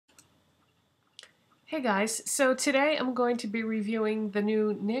Hey guys, so today I'm going to be reviewing the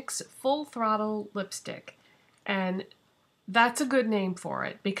new NYX Full Throttle lipstick, and that's a good name for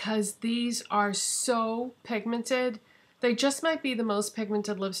it because these are so pigmented. They just might be the most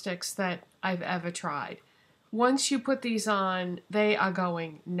pigmented lipsticks that I've ever tried. Once you put these on, they are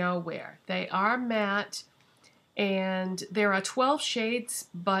going nowhere. They are matte and there are 12 shades,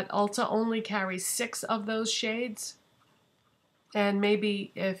 but Ulta only carries 6 of those shades. And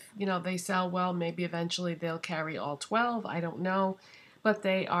maybe if, they sell well, maybe eventually they'll carry all 12. I don't know. But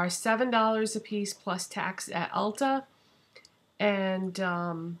they are $7 a piece plus tax at Ulta. And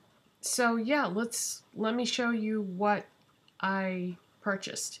so, yeah, let me show you what I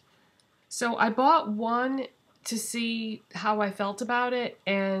purchased. So I bought one to see how I felt about it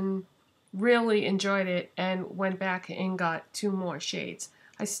and really enjoyed it and went back and got 2 more shades.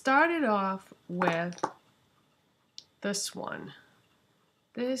 I started off with this one.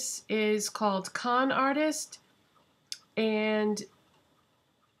 This is called Con Artist, and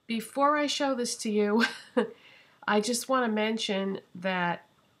before I show this to you, I just want to mention that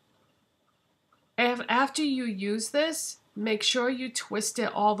after you use this, make sure you twist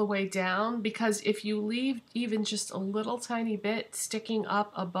it all the way down, because if you leave even just a little tiny bit sticking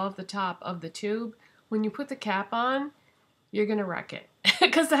up above the top of the tube, when you put the cap on, you're going to wreck it,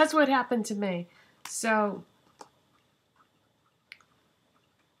 because that's what happened to me. So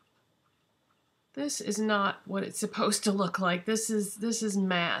this is not what it's supposed to look like. This is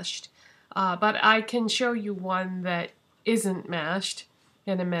mashed. But I can show you one that isn't mashed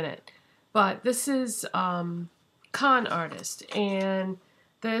in a minute. But this is Con Artist, and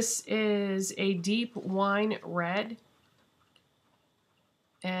this is a deep wine red.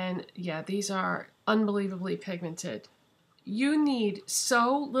 And yeah, these are unbelievably pigmented. You need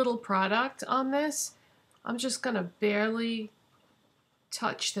so little product on this. I'm just gonna barely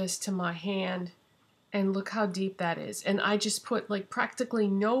touch this to my hand. And look how deep that is. And I just put like practically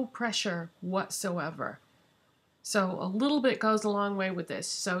no pressure whatsoever. So a little bit goes a long way with this.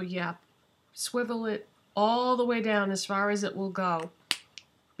 So yeah, swivel it all the way down as far as it will go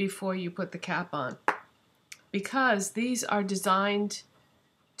before you put the cap on. Because these are designed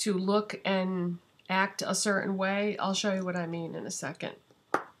to look and act a certain way. I'll show you what I mean in a second.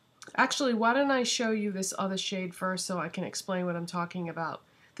 Actually, why don't I show you this other shade first so I can explain what I'm talking about.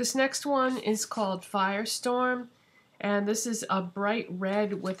 This next one is called Firestorm, and this is a bright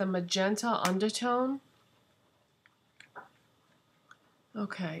red with a magenta undertone.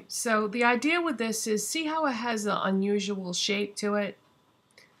 Okay, so the idea with this is, see how it has an unusual shape to it?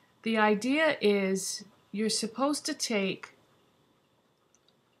 The idea is you're supposed to take,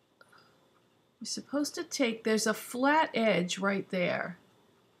 there's a flat edge right there.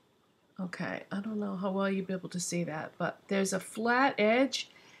 Okay, I don't know how well you'll be able to see that, but there's a flat edge,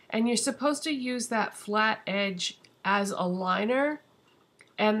 and you're supposed to use that flat edge as a liner,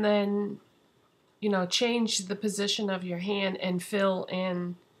 and then, change the position of your hand and fill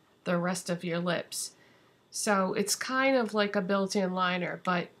in the rest of your lips. So it's kind of like a built-in liner,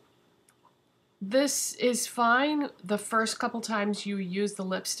 but this is fine the first couple times you use the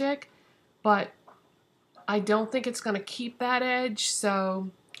lipstick, but I don't think it's going to keep that edge,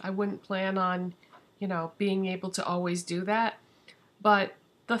 so I wouldn't plan on, being able to always do that. But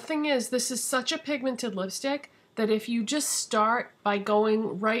the thing is, this is such a pigmented lipstick that if you just start by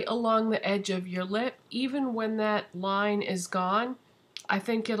going right along the edge of your lip, even when that line is gone, I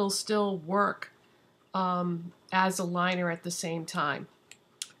think it'll still work as a liner at the same time.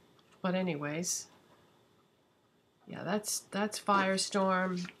 But anyways, yeah, that's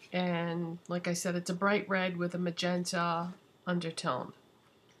Firestorm, and like I said, it's a bright red with a magenta undertone.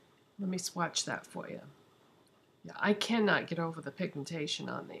 Let me swatch that for you. Yeah, I cannot get over the pigmentation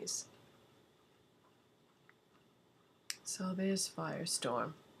on these. So there's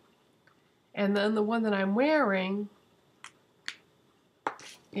Firestorm. And then the one that I'm wearing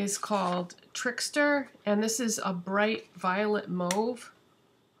is called Trickster, and this is a bright violet mauve.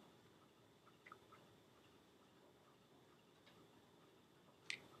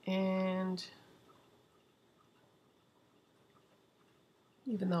 And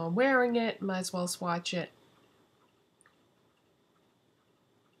even though I'm wearing it, might as well swatch it.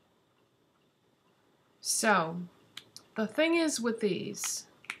 So, the thing is with these,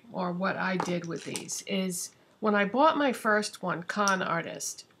 or what I did with these, is when I bought my first one, Con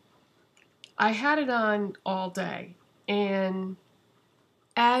Artist, I had it on all day. And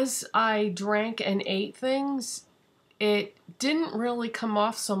as I drank and ate things, it didn't really come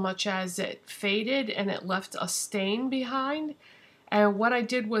off so much as it faded and it left a stain behind. And what I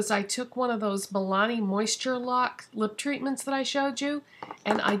did was I took one of those Milani Moisture Lock lip treatments that I showed you,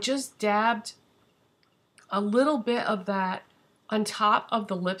 and I just dabbed a little bit of that on top of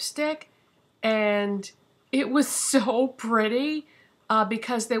the lipstick, and it was so pretty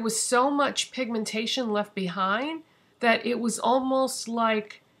because there was so much pigmentation left behind that it was almost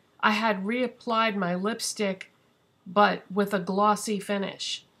like I had reapplied my lipstick but with a glossy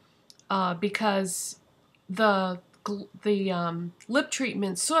finish because the lip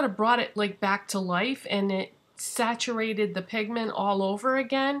treatment sort of brought it like back to life, and it saturated the pigment all over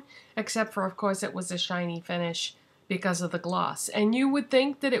again, except for, of course, it was a shiny finish because of the gloss. And you would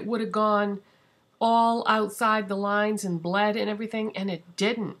think that it would have gone all outside the lines and bled and everything, and it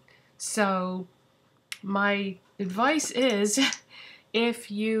didn't. So my advice is if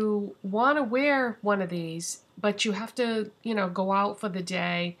you want to wear one of these, but you have to, you know, go out for the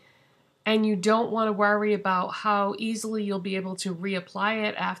day, and you don't want to worry about how easily you'll be able to reapply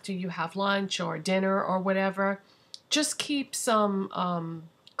it after you have lunch or dinner or whatever, just keep some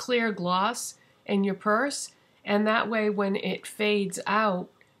clear gloss in your purse, and that way when it fades out,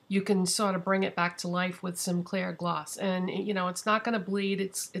 you can sort of bring it back to life with some clear gloss. And, you know, it's not going to bleed,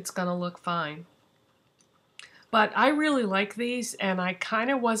 it's going to look fine. But I really like these, and I kind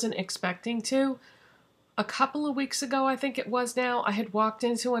of wasn't expecting to. A couple of weeks ago, I think it was now, I had walked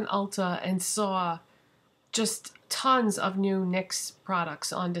into an Ulta and saw just tons of new NYX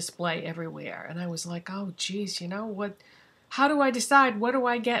products on display everywhere. And I was like, oh, geez, you know, how do I decide? What do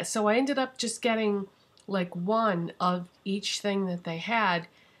I get? So I ended up just getting like one of each thing that they had.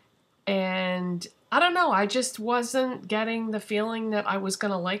 And I don't know, I just wasn't getting the feeling that I was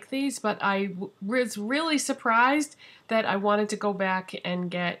going to like these, but I was really surprised that I wanted to go back and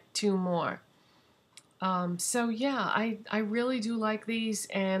get 2 more. So yeah, I really do like these,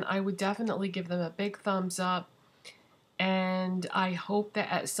 and I would definitely give them a big thumbs up. And I hope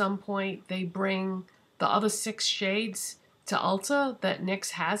that at some point they bring the other 6 shades to Ulta that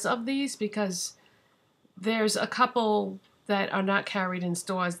NYX has of these, because there's a couple that are not carried in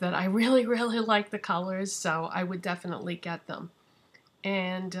stores that I really, really like the colors, so I would definitely get them.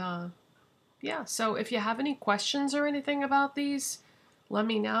 And yeah, so if you have any questions or anything about these, let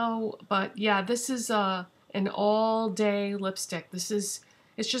me know. But yeah, this is an all-day lipstick. It's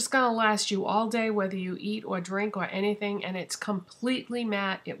just gonna last you all day, whether you eat or drink or anything, and it's completely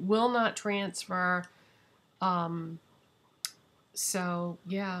matte. It will not transfer. So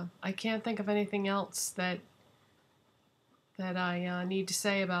yeah, I can't think of anything else that I need to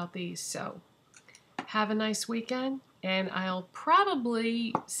say about these. So have a nice weekend, and I'll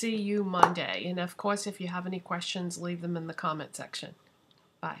probably see you Monday. And of course, if you have any questions, leave them in the comment section.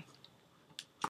 Bye.